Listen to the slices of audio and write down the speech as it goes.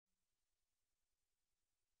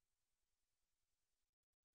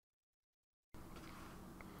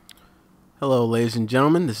Hello ladies and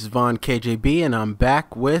gentlemen, this is Vaughn KJB and I'm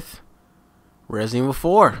back with Resident Evil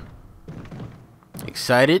 4.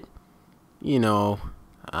 Excited? You know,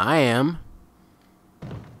 I am.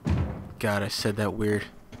 God, I said that weird.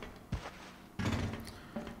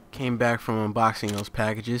 Came back from unboxing those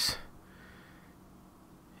packages.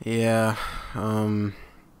 Yeah,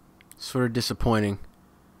 sort of disappointing.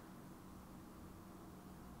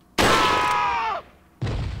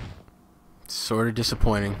 Sort of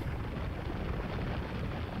disappointing.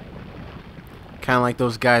 Kind of like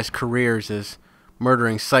those guys' careers as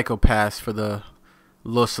murdering psychopaths for the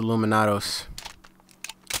Los Illuminados.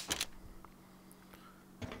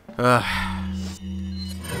 I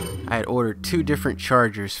had ordered 2 different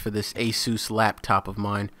chargers for this Asus laptop of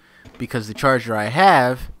mine because the charger I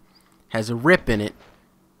have has a rip in it,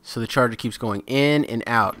 so the charger keeps going in and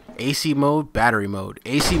out. AC mode, battery mode,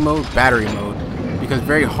 AC mode, battery mode. Because it's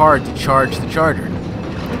very hard to charge the charger.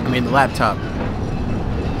 I mean the laptop.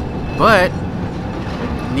 But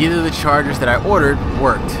neither of the chargers that I ordered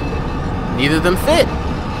worked. Neither of them fit.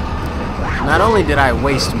 Not only did I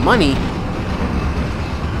waste money,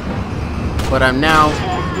 but I'm now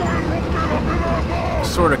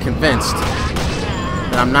sort of convinced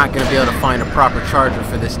that I'm not going to be able to find a proper charger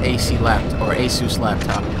for this AC laptop or Asus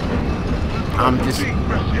laptop. I'm just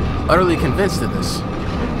utterly convinced of this.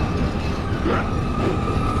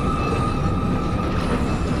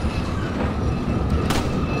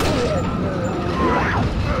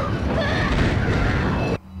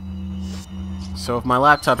 So if my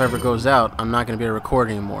laptop ever goes out, I'm not going to be able to record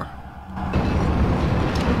anymore.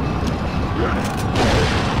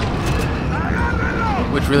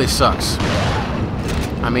 Which really sucks.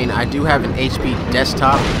 I mean, I do have an HP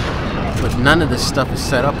desktop, but none of this stuff is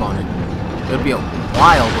set up on it. It'll be a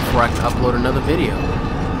while before I can upload another video.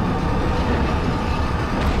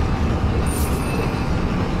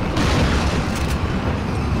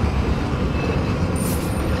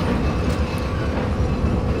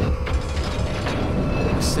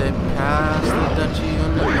 Pass the duchy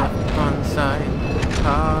on the left hand side.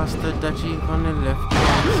 Pass the duchy on the left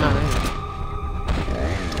hand side.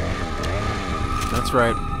 That's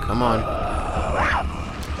right. Come on.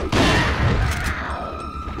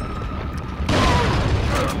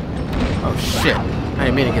 Oh shit. I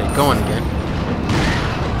didn't mean to get it going again.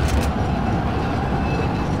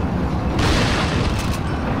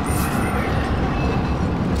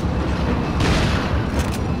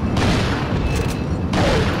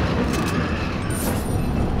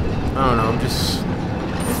 I don't know, I'm just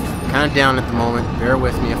kind of down at the moment. Bear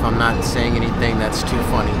with me if I'm not saying anything that's too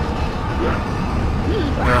funny.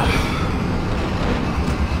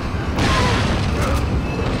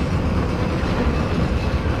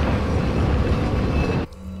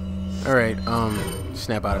 Alright,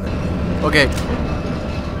 snap out of it. Okay.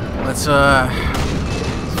 Let's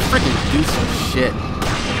freaking do some shit.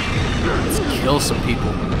 Let's kill some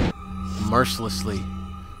people. Mercilessly.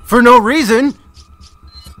 For no reason!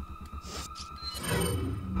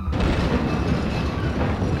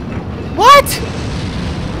 What?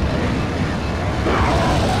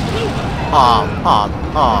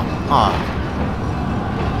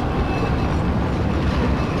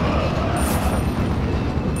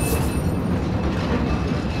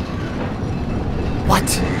 What?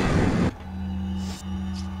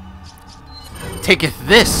 Taketh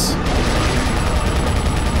this?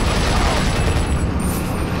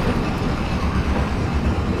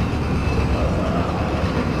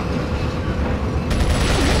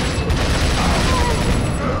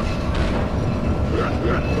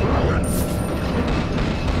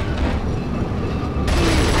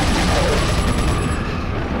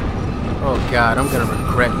 Oh God, I'm gonna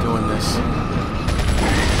regret doing this.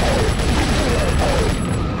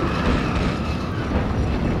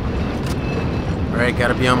 Alright,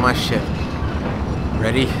 gotta be on my ship.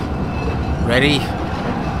 Ready? Ready?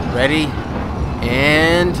 Ready?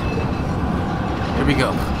 And here we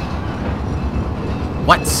go.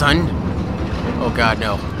 What, son? Oh God,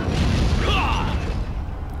 no.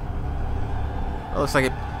 It looks like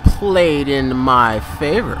it played in my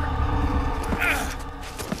favor.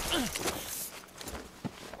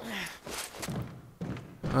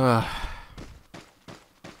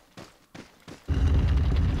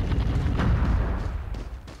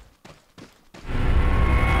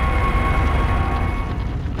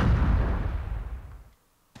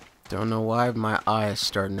 Don't know why my eye is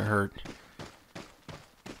starting to hurt.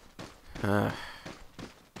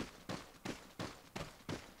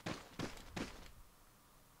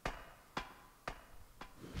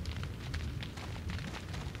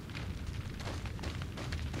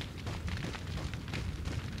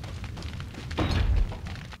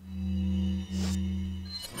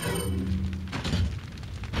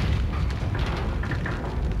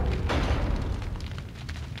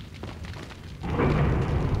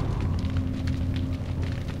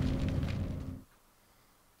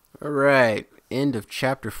 Alright, end of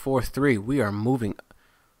chapter 4-3. We are moving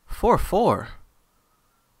 4-4.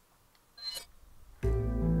 I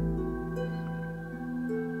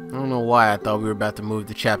don't know why I thought we were about to move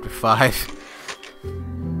to chapter 5.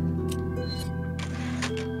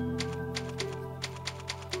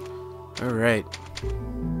 Alright.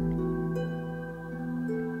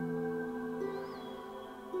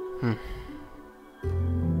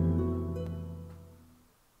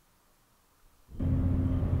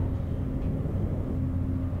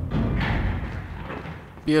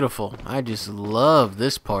 Beautiful. I just love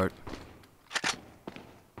this part.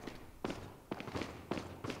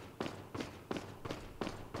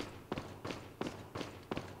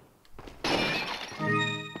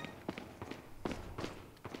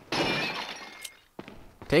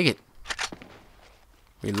 Take it.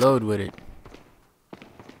 Reload with it.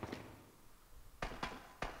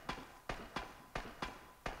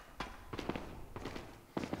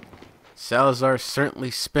 Salazar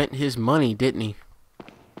certainly spent his money, didn't he?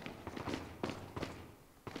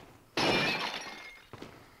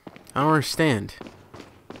 I don't understand.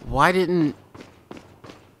 Why didn't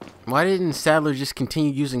Sadler just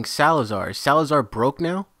continue using Salazar? Is Salazar broke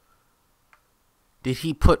now? Did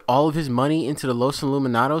he put all of his money into the Los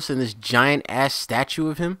Illuminados and this giant ass statue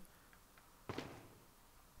of him?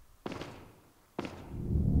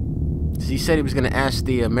 He said he was going to ask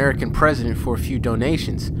the American president for a few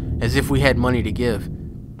donations, as if we had money to give.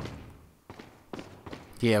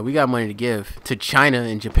 Yeah, we got money to give to China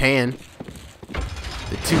and Japan,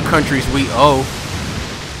 the two countries we owe.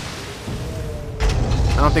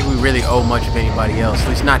 I don't think we really owe much of anybody else, at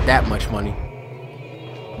least not that much money.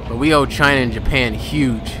 But we owe China and Japan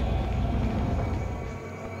huge.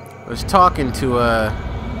 I was talking to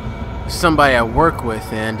somebody I work with,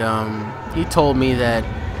 and he told me that,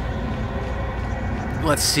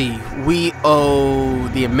 let's see, we owe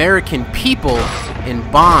the American people in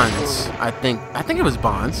bonds. I think it was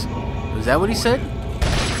bonds. Was that what he said?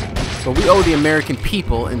 But we owe the American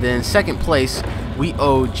people, and then in second place we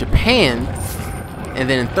owe Japan, and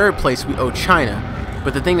then in third place we owe China.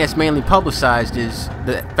 But the thing that's mainly publicized is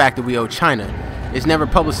the fact that we owe China. It's never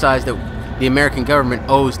publicized that the American government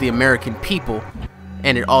owes the American people,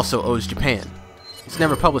 and it also owes Japan. It's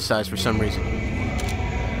never publicized for some reason.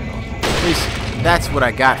 At least that's what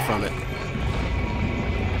I got from it.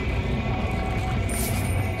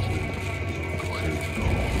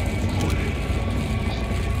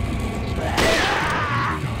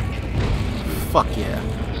 Fuck yeah.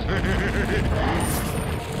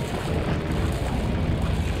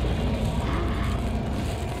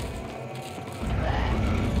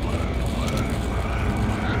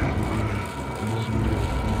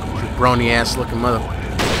 Brony ass looking mother.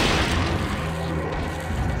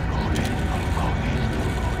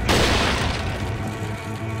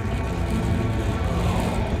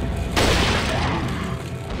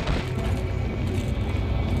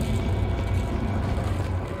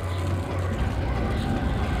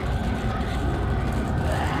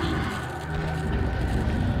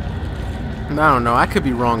 I don't know, I could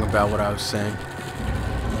be wrong about what I was saying.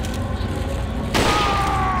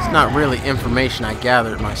 It's not really information I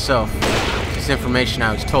gathered myself. It's information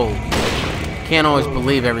I was told. Can't always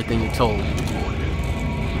believe everything you're told.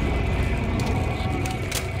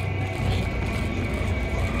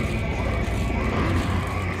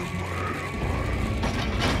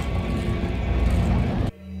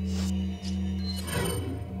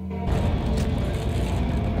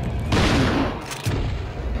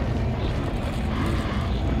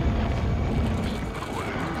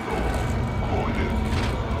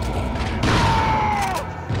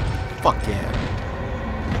 Fuck yeah.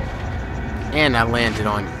 And I landed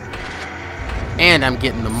on you. And I'm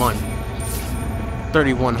getting the money.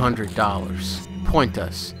 $3,100. Point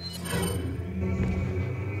us.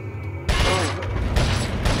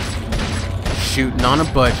 Shooting on a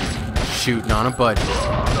budget. Shooting on a budget.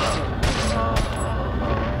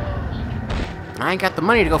 I ain't got the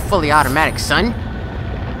money to go fully automatic, son.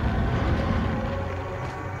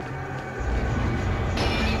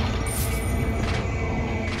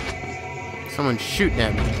 Someone's shooting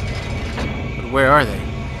at me. But where are they?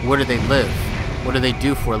 Where do they live? What do they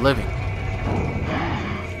do for a living?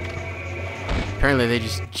 Apparently they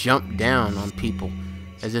just jump down on people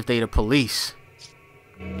as if they're the police.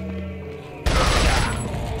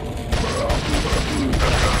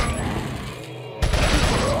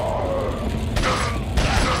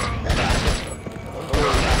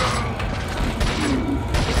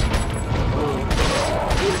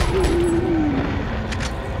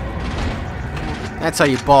 That's how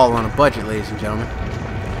you ball on a budget, ladies and gentlemen.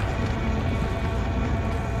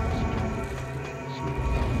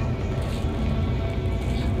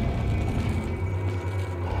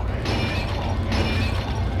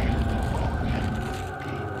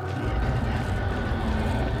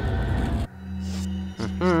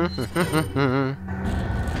 You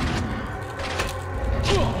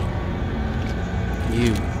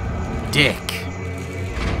dick.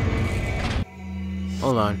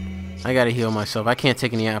 Hold on. I gotta heal myself. I can't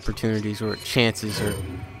take any opportunities or chances or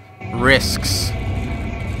risks.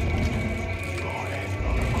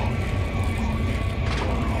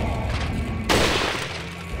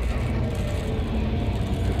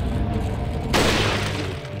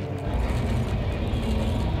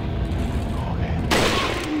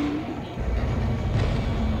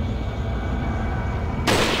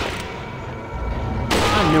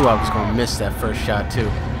 I knew I was gonna miss that first shot too.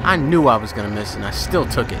 I knew I was gonna miss and I still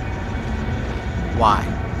took it. Why?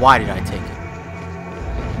 Why did I take it?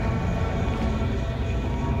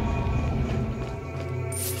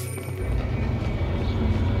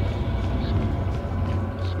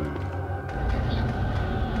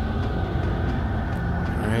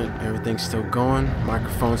 Alright, everything's still going.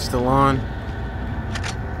 Microphone's still on.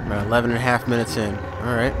 About 11 and a half minutes in.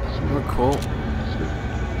 Alright, we're cool.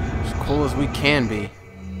 As cool as we can be.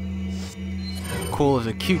 Cool as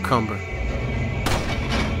a cucumber.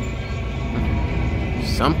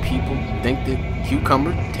 Some people think that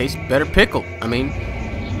cucumber tastes better pickled. I mean,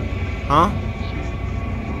 huh?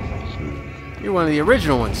 You're one of the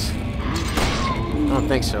original ones. I don't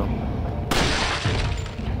think so.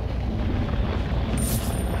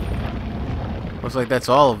 Looks like that's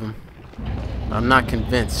all of them. But I'm not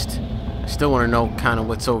convinced. I still want to know kind of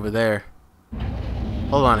what's over there.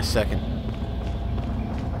 Hold on a second.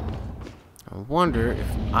 I wonder if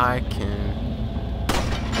I can...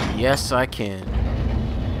 Yes, I can.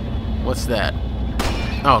 What's that?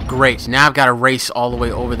 Oh, great. Now I've got to race all the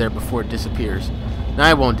way over there before it disappears. Now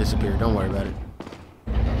it won't disappear. Don't worry about it.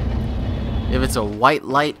 If it's a white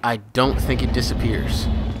light, I don't think it disappears.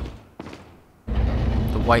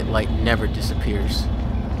 The white light never disappears.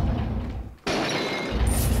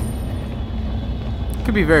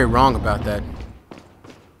 Could be very wrong about that.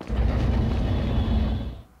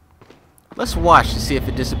 Let's watch to see if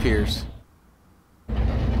it disappears.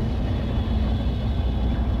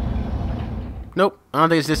 Nope, I don't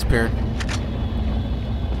think it's disappearing.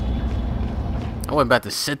 I wasn't about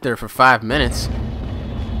to sit there for 5 minutes.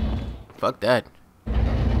 Fuck that.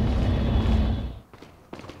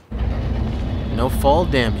 No fall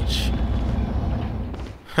damage.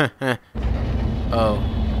 Oh.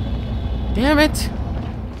 Damn it!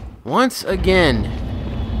 Once again,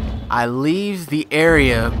 I leave the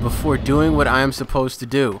area before doing what I am supposed to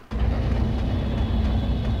do.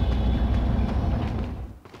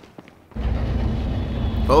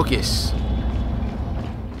 Focus.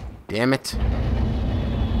 Damn it.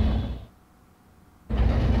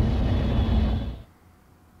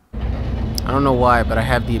 I don't know why, but I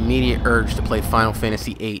have the immediate urge to play Final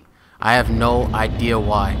Fantasy VIII. I have no idea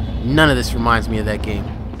why. None of this reminds me of that game.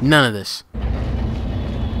 None of this.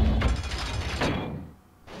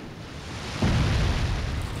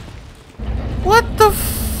 What the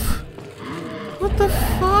f... What the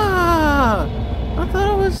fuck? I thought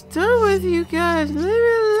I was done with you guys. Leave me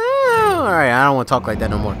alone. Alright, I don't want to talk like that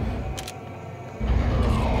no more.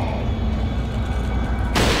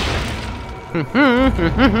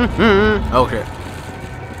 Oh shit.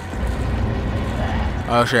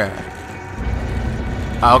 Oh shit.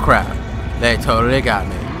 Oh crap. They totally got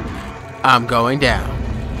me. I'm going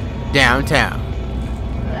downtown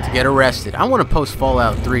to get arrested. I want to post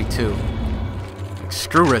Fallout 3 too. Like,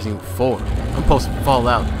 screw Resident Evil 4. I'm posting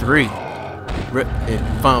Fallout 3 in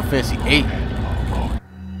Final Fantasy 8.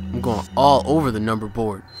 I'm going all over the number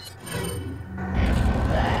board.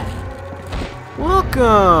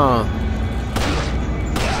 Welcome.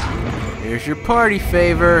 Here's your party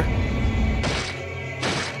favor.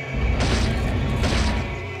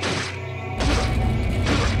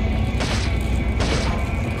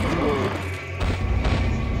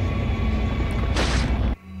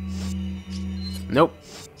 Nope.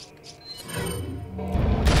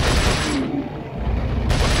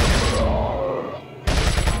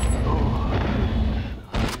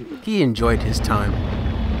 He enjoyed his time.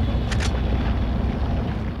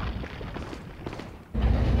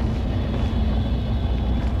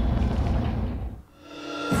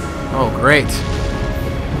 Oh, great.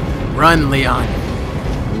 Run, Leon.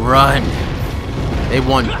 Run. They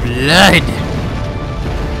want blood.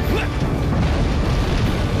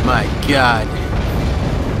 My God.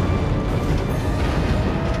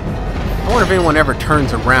 I wonder if anyone ever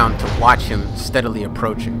turns around to watch him steadily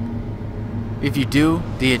approaching. If you do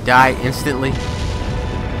you die instantly?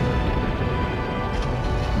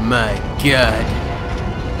 My God.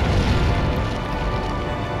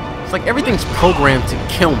 It's like everything's programmed to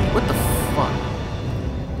kill me. What the fuck?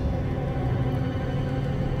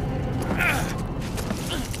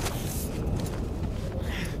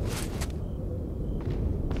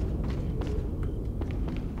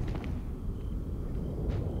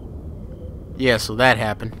 Yeah, so that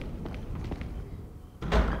happened.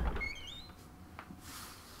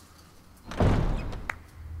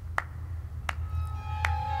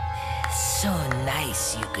 So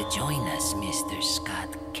nice you could join us, Mr.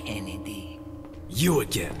 Scott Kennedy. You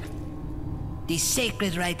again. The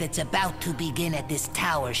sacred rite that's about to begin at this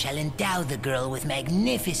tower shall endow the girl with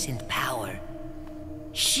magnificent power.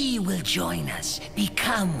 She will join us,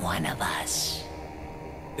 become one of us.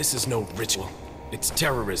 This is no ritual. It's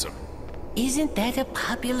terrorism. Isn't that a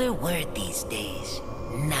popular word these days?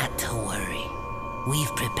 Not to worry.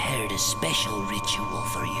 We've prepared a special ritual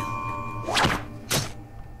for you.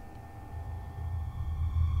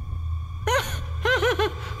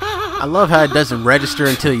 I love how it doesn't register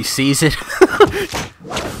until he sees it.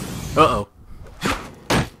 Uh-oh.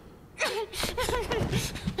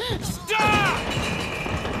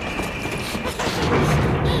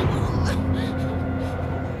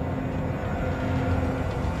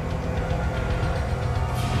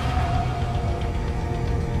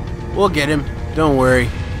 We'll get him. Don't worry.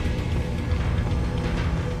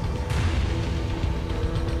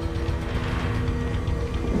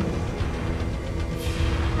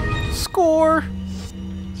 Score!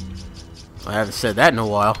 I haven't said that in a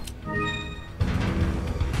while.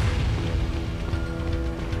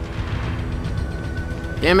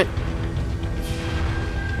 Damn it.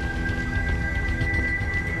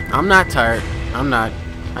 I'm not tired. I'm not.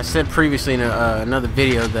 I said previously in another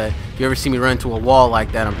video that if you ever see me run into a wall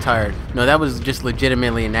like that, I'm tired. No, that was just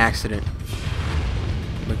legitimately an accident.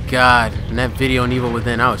 But God, in that video on Evil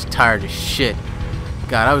Within, I was tired as shit.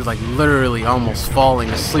 God, I was like literally almost falling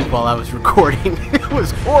asleep while I was recording. It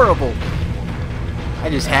was horrible. I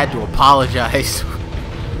just had to apologize.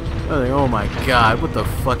 I was like, oh my God, what the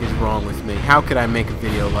fuck is wrong with me? How could I make a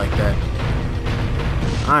video like that?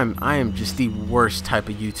 I am just the worst type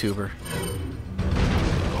of YouTuber.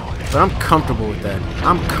 But I'm comfortable with that.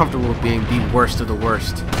 I'm comfortable with being the worst of the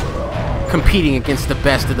worst. Competing against the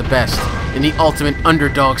best of the best in the ultimate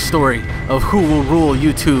underdog story of who will rule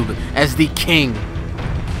YouTube as the king.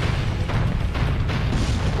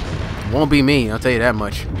 Won't be me, I'll tell you that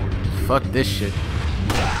much. Fuck this shit.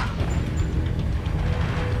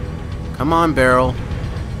 Come on, barrel.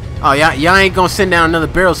 Oh, y'all ain't gonna send down another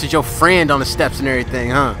barrel since your friend on the steps and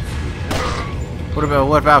everything, huh? What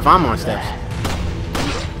about if I'm on steps?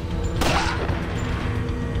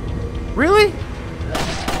 Really?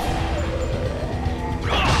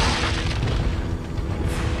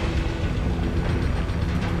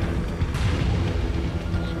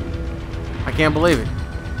 I can't believe it.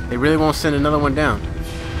 They really won't send another one down.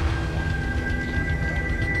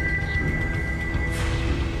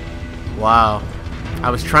 Wow. I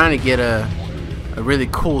was trying to get a really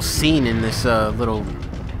cool scene in this little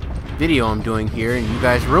video I'm doing here, and you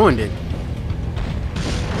guys ruined it.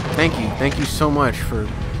 Thank you. Thank you so much for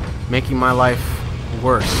making my life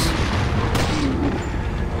worse.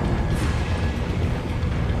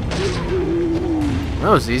 That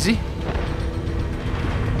was easy.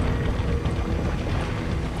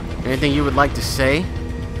 Anything you would like to say?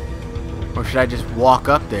 Or should I just walk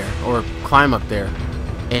up there or climb up there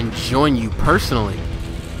and join you personally?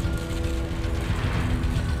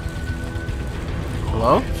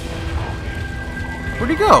 Hello?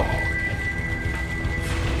 Where'd he go?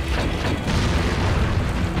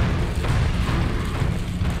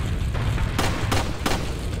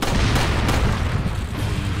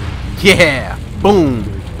 Yeah! Boom!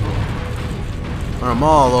 I'm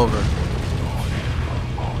all over.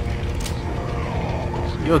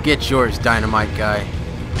 You'll get yours, Dynamite Guy.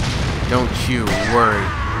 Don't you worry.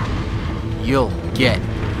 You'll get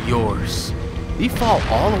yours. Did he fall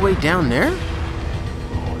all the way down there?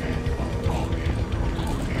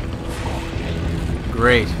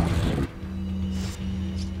 Great.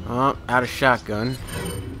 Oh, out of shotgun.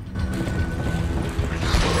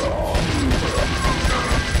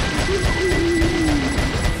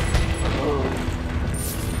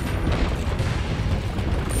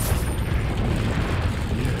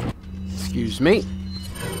 Excuse me.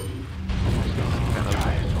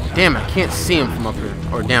 Damn, I can't see him from up here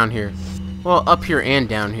or down here. Well, up here and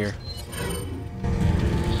down here.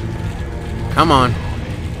 Come on.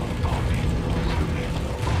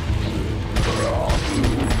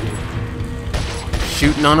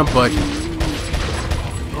 Shooting on a budget.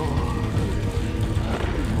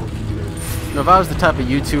 Now, if I was the type of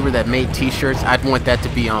YouTuber that made t-shirts, I'd want that to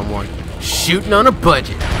be on one. Shooting on a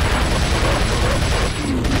budget.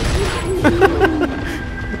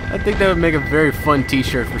 I think that would make a very fun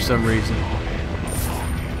t-shirt for some reason.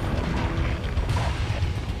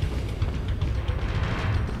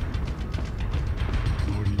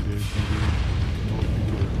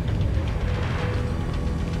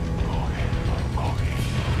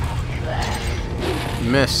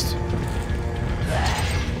 missed.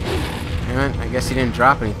 Damn it, I guess he didn't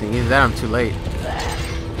drop anything. Either that or I'm too late.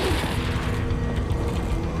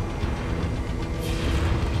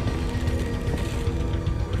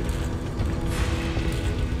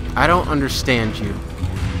 I don't understand you.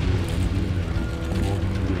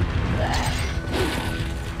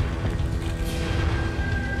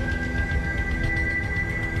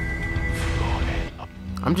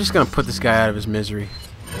 I'm just gonna put this guy out of his misery.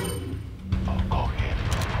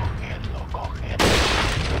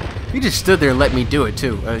 He just stood there and let me do it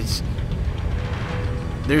too.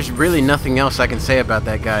 There's really nothing else I can say about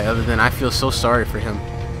that guy other than I feel so sorry for him.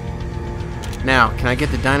 Now, can I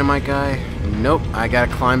get the dynamite guy? Nope, I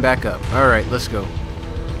gotta climb back up. Alright, let's go.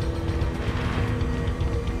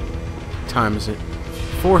 What time is it?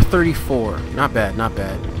 4:34. Not bad, not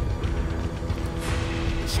bad.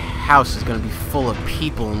 This house is gonna be full of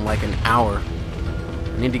people in like an hour.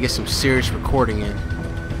 I need to get some serious recording in.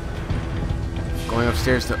 Going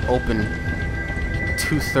upstairs to open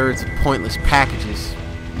 2/3 of pointless packages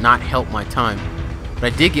not help my time.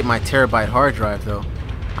 But I did get my terabyte hard drive though.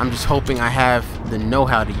 I'm just hoping I have the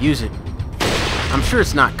know-how to use it. I'm sure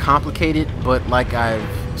it's not complicated, but like I've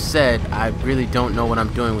said, I really don't know what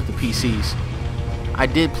I'm doing with the PCs. I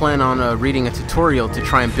did plan on reading a tutorial to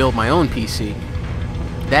try and build my own PC.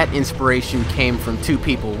 That inspiration came from two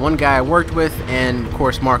people. One guy I worked with and, of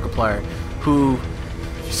course, Markiplier, who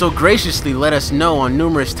so graciously let us know on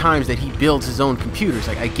numerous times that he builds his own computers.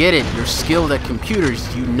 Like, I get it, you're skilled at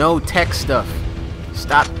computers, you know tech stuff.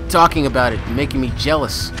 Stop talking about it, making me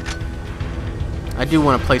jealous. I do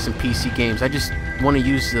want to play some PC games. I just want to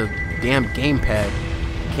use the damn gamepad.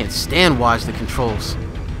 I can't stand watch the controls.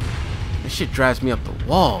 This shit drives me up the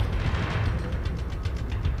wall.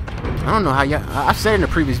 I don't know how y'all... I've said it in a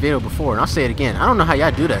previous video before, and I'll say it again. I don't know how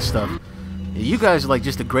y'all do that stuff. You guys are like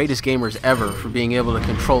just the greatest gamers ever for being able to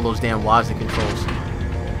control those damn WASD controls.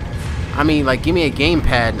 I mean, like, give me a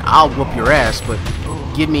gamepad and I'll whoop your ass, but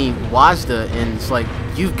give me WASD and it's like,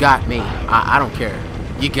 you've got me. I don't care.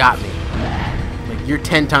 You got me. Like, you're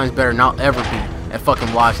 10 times better than I'll ever be at fucking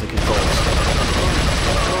WASD controls.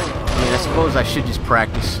 I mean, I suppose I should just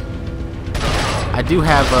practice. I do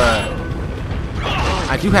have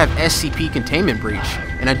SCP Containment Breach,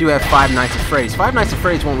 and I do have Five Nights at Freddy's. Five Nights at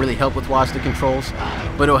Freddy's won't really help with WASD controls,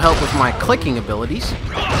 but it'll help with my clicking abilities.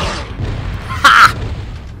 Ha!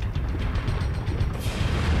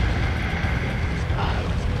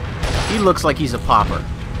 He looks like he's a popper.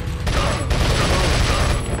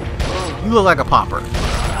 You look like a popper. In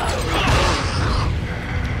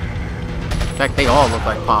fact, they all look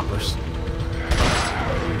like poppers.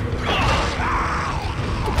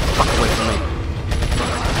 Fuck away from me.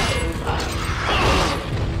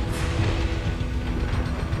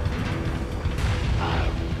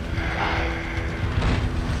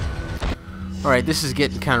 Alright, this is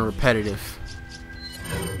getting kind of repetitive.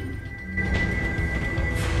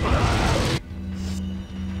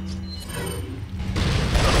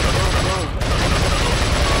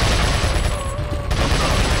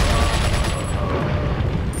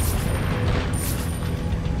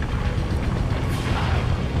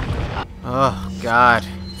 Oh, God.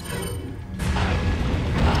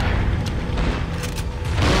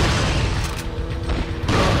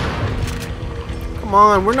 Come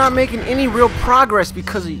on, we're not making any real progress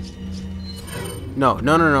because of... No.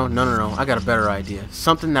 I got a better idea.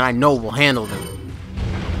 Something that I know will handle them.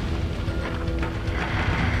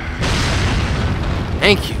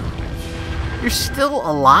 Thank you. You're still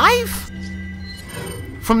alive?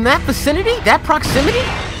 From that vicinity? That proximity?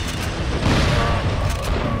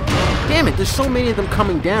 Damn it, there's so many of them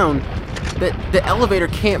coming down that the elevator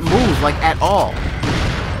can't move, like, at all.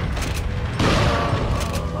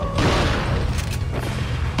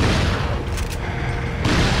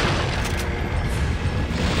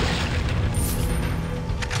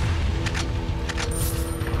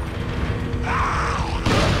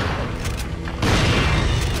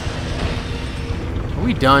 Are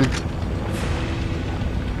we done?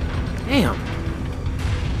 Damn.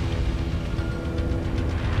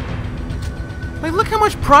 Like, look how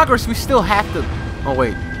much progress we still have to... Oh,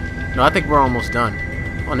 wait. No, I think we're almost done.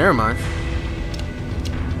 Oh, never mind.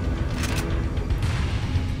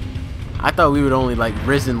 I thought we would only, like,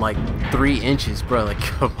 risen, like, 3 inches, bro. Like,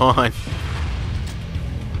 come on.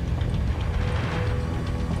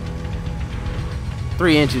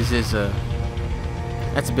 Three inches is,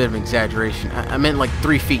 that's a bit of an exaggeration. I meant, like,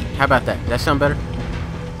 3 feet. How about that? Does that sound better?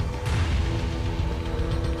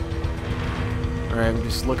 Alright, I'm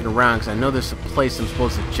just looking around because I know there's a place I'm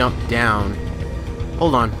supposed to jump down.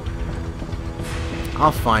 Hold on.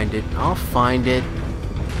 I'll find it. I'll find it.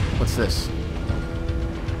 What's this?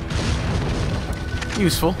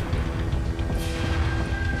 Useful.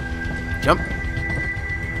 Jump.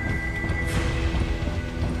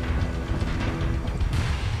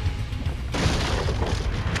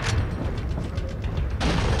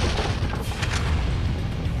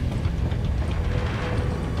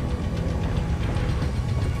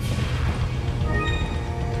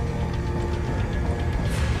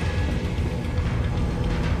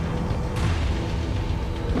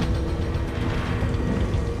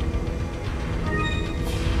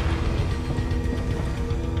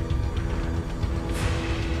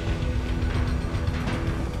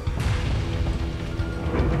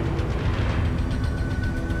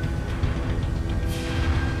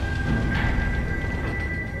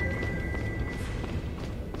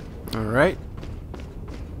 Alright.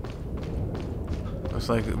 Looks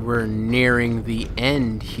like we're nearing the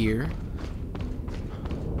end here.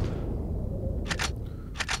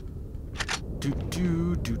 Do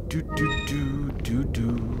do do do do do do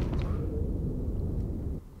do.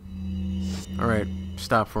 Alright,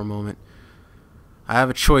 stop for a moment. I have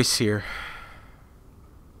a choice here.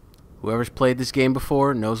 Whoever's played this game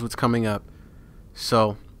before knows what's coming up.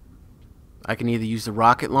 So, I can either use the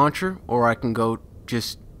rocket launcher or I can go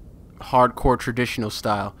just hardcore traditional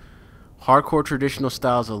style. Hardcore traditional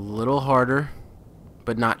style is a little harder,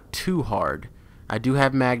 but not too hard. I do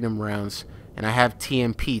have magnum rounds, and I have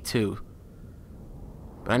TMP too.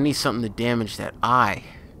 But I need something to damage that eye.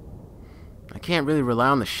 I can't really rely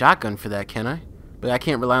on the shotgun for that, can I? But I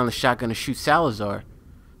can't rely on the shotgun to shoot Salazar.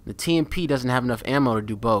 The TMP doesn't have enough ammo to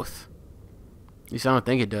do both. At least I don't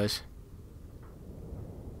think it does.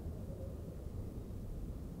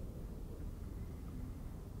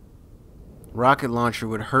 Rocket launcher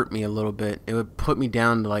would hurt me a little bit. It would put me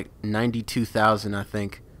down to like 92,000, I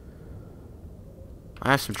think.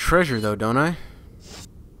 I have some treasure though, don't I?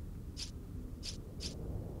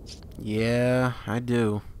 Yeah, I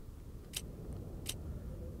do.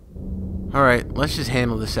 Alright, let's just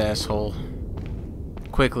handle this asshole.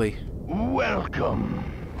 Quickly. Welcome.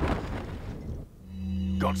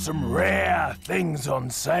 Got some rare things on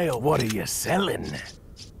sale. What are you selling?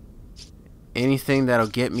 Anything that'll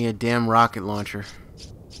get me a damn rocket launcher.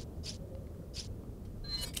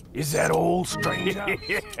 Is that all, stranger?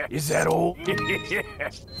 Is that all? Thank you.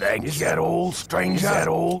 Is that all, stranger? Is that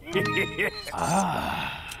all?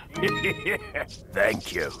 Ah.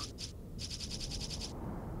 Thank you.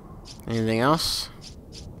 Anything else?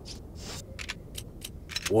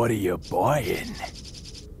 What are you buying?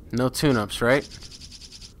 No tune-ups, right?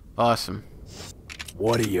 Awesome.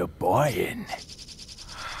 What are you buying?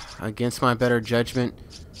 Against my better judgment,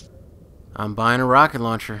 I'm buying a rocket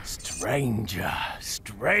launcher. Stranger,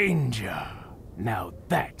 stranger. Now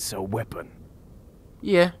that's a weapon.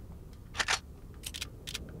 Yeah.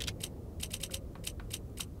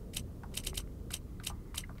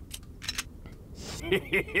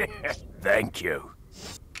 Thank you.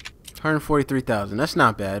 143,000. That's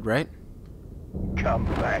not bad, right? Come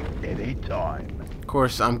back any time. Of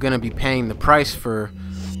course, I'm gonna be paying the price for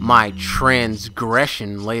my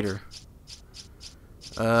transgression later.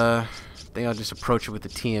 I think I'll just approach it with the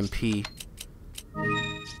TMP.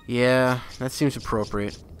 Yeah, that seems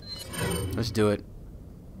appropriate. Let's do it.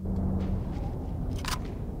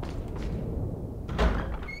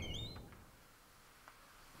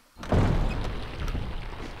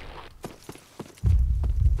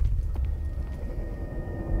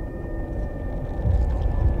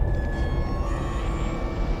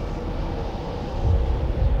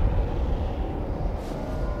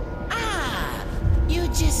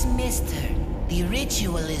 Just missed her. The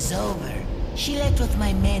ritual is over. She left with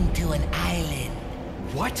my men to an island.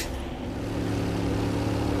 What?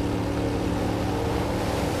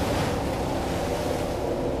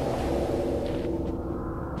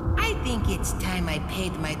 I think it's time I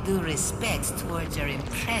paid my due respects towards her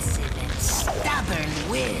impressive and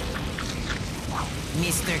stubborn will.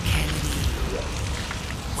 Mr. Kennedy,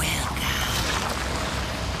 welcome.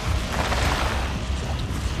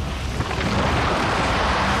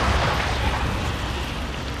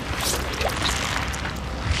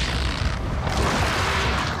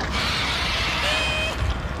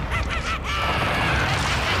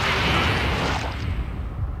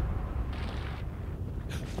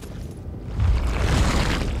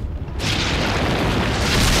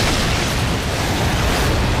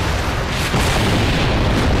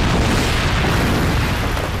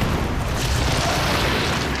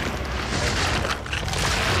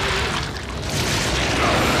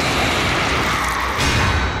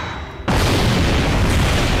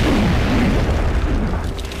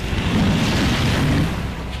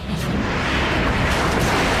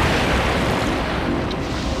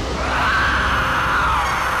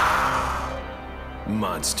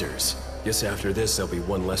 monsters. Guess after this, there'll be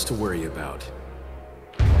one less to worry about.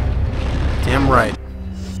 Damn right.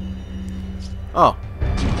 Oh.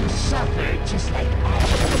 You suffer just like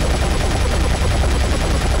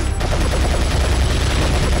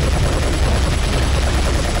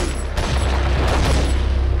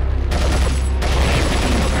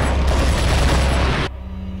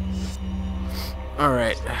All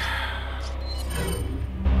right.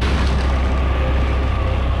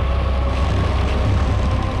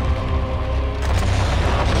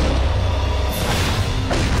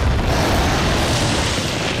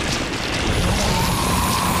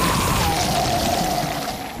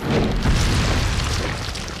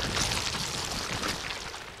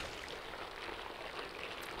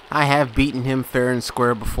 I have beaten him fair and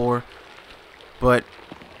square before, but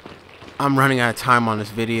I'm running out of time on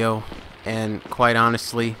this video, and quite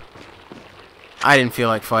honestly, I didn't feel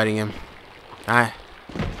like fighting him.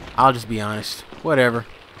 I'll just be honest. Whatever.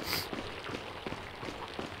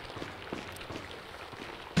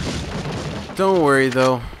 Don't worry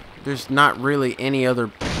though, there's not really any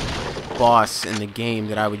other boss in the game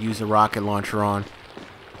that I would use a rocket launcher on,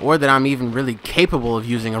 or that I'm even really capable of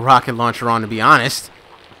using a rocket launcher on, to be honest.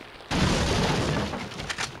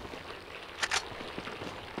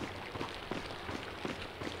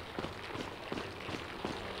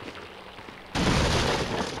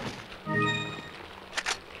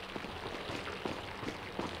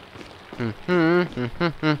 I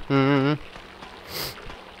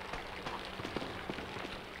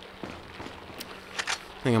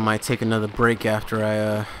think I might take another break after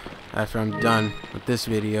I'm done with this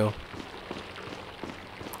video.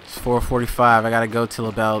 It's 4:45. I gotta go till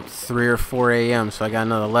about 3 or 4 a.m. So I got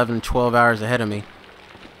another 11, 12 hours ahead of me.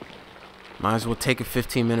 Might as well take a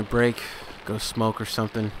 15-minute break, go smoke or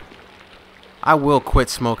something. I will quit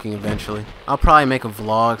smoking eventually. I'll probably make a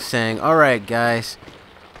vlog saying, "Alright guys,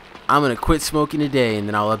 I'm gonna quit smoking today," and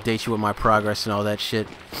then I'll update you with my progress and all that shit.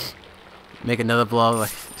 Make another vlog like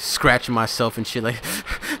scratching myself and shit like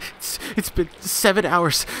it's been 7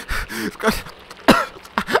 hours.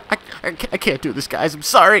 I can't do this, guys. I'm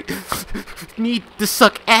sorry. Need to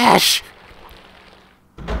suck ash.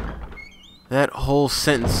 That whole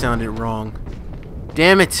sentence sounded wrong.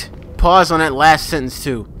 Damn it. Pause on that last sentence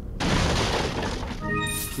too.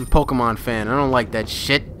 I'm a Pokemon fan. I don't like that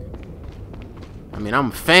shit. I mean, I'm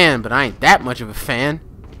a fan, but I ain't that much of a fan.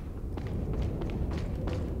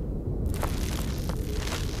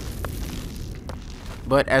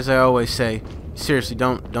 But as I always say, seriously,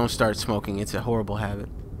 don't start smoking. It's a horrible habit.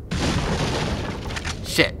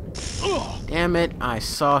 Shit. Damn it. I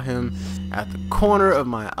saw him at the corner of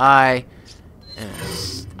my eye. And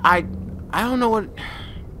I don't know what...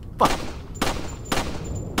 Fuck.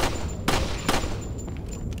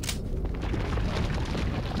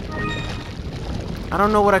 I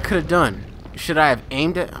don't know what I could have done. Should I have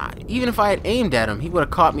aimed at... Even if I had aimed at him, he would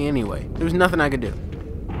have caught me anyway. There was nothing I could do.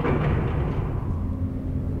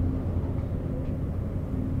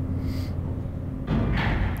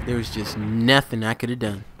 There was just nothing I could have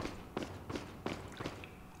done.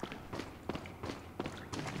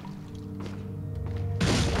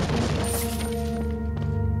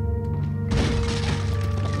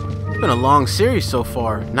 It's been a long series so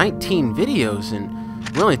far. 19 videos, and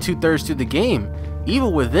we're only 2/3 through the game.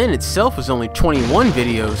 Evil Within itself was only 21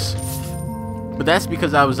 videos. But that's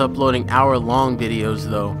because I was uploading hour-long videos,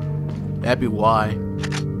 though. That'd be why.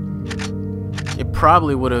 It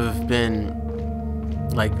probably would have been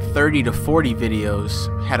like 30 to 40 videos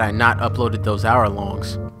had I not uploaded those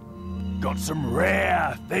hour-longs. Got some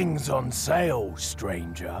rare things on sale,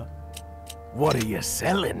 stranger. What are you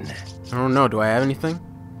selling? I don't know. Do I have anything?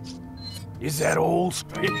 Is that all,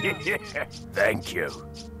 stranger? Thank you.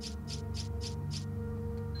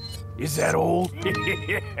 Is that all?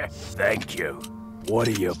 Thank you. What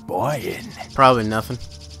are you buying? Probably nothing.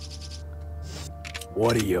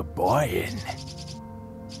 What are you buying?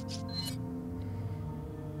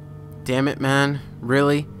 Damn it, man.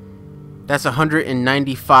 Really? That's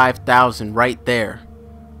 195,000 right there.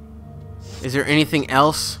 Is there anything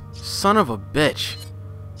else? Son of a bitch.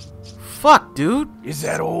 Fuck, dude. Is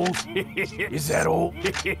that all? Is that all?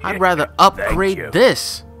 I'd rather upgrade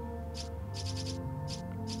this.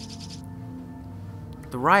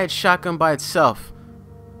 The riot shotgun by itself.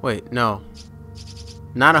 Wait, no.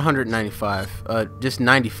 Not 195. Just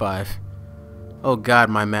 95. Oh god,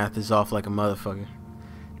 my math is off like a motherfucker.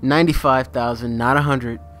 95,000, not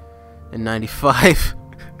 195.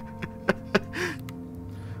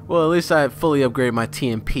 Well, at least I fully upgraded my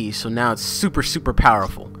TMP, so now it's super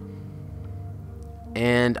powerful.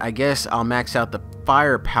 And I guess I'll max out the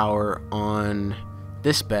firepower on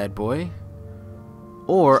this bad boy.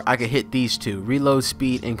 Or I could hit these two, reload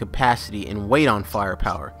speed and capacity, and wait on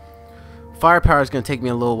firepower. Firepower is going to take me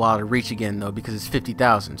a little while to reach again though, because it's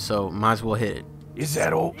 50,000, so might as well hit it. Is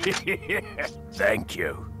that all? Thank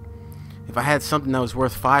you. If I had something that was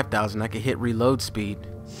worth 5,000, I could hit reload speed.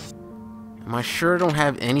 Am I sure I don't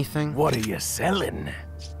have anything? What are you selling?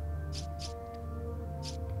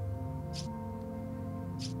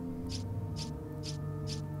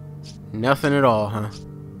 Nothing at all, huh?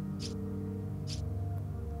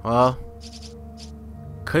 Well,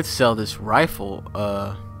 could sell this rifle,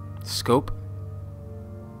 scope.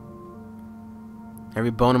 Every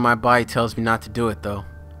bone in my body tells me not to do it, though.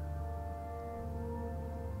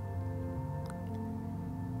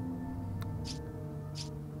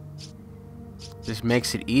 This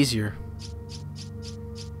makes it easier.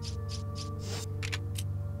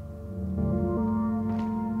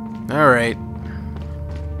 Alright.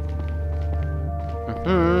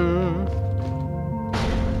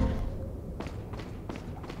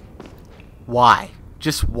 Why?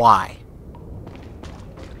 Just why?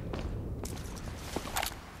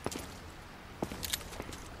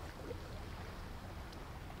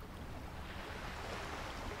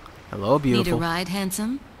 Hello, beautiful. Need a ride,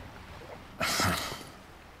 handsome?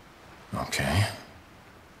 Okay.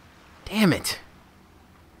 Damn it.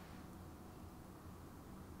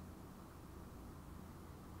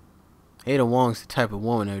 Ada Wong's the type of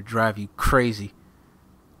woman that would drive you crazy.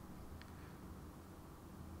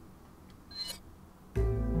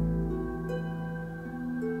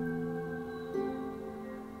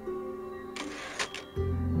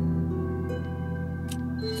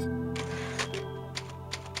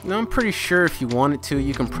 Now, I'm pretty sure if you wanted to,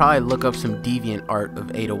 you can probably look up some deviant art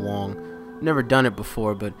of Ada Wong. Never done it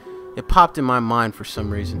before, but it popped in my mind for some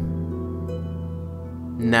reason.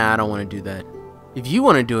 Nah, I don't want to do that. If you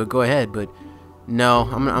want to do it, go ahead, but no,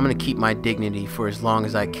 I'm going to keep my dignity for as long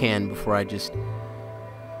as I can before I just...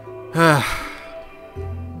 I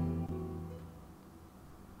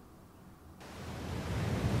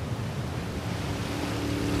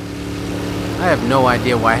have no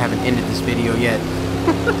idea why I haven't ended this video yet.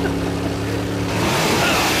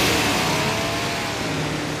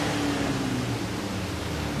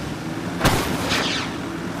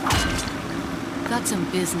 Got some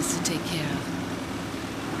business to take care of.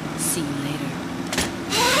 See you later.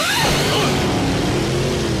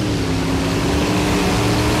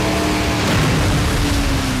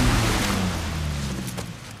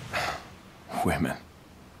 Women.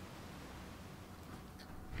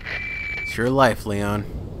 It's your life, Leon.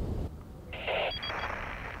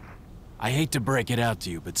 I hate to break it out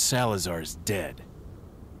to you, but Salazar's dead.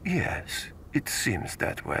 Yes, it seems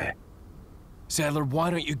that way. Sadler,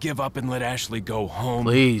 why don't you give up and let Ashley go home?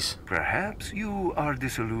 Please. Perhaps you are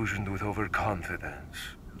disillusioned with overconfidence,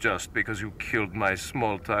 just because you killed my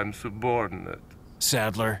small-time subordinate.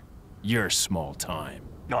 Sadler, you're small time.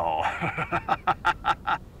 Oh.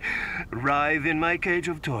 Writhe in my cage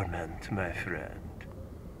of torment, my friend.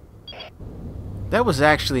 That was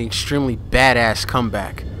actually an extremely badass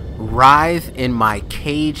comeback. Writhe in my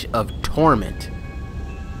cage of torment.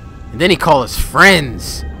 And then he called us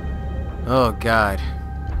friends. Oh god.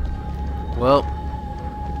 Well,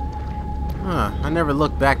 I never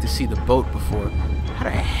looked back to see the boat before. How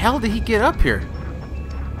the hell did he get up here?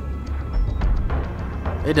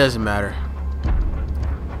 It doesn't matter.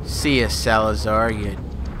 See ya, Salazar, you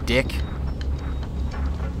dick.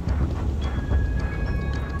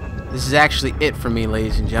 This is actually it for me,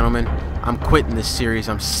 ladies and gentlemen. I'm quitting this series.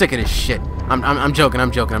 I'm sick of this shit. I'm joking.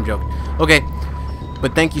 Okay,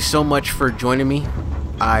 but thank you so much for joining me.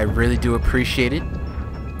 I really do appreciate it.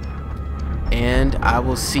 And I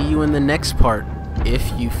will see you in the next part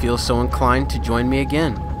if you feel so inclined to join me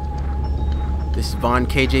again. This is Vaughn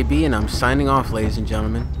KJB, and I'm signing off, ladies and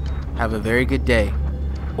gentlemen. Have a very good day,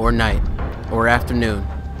 or night, or afternoon,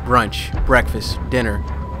 brunch, breakfast, dinner,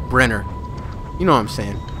 Brenner. You know what I'm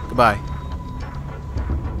saying. Goodbye.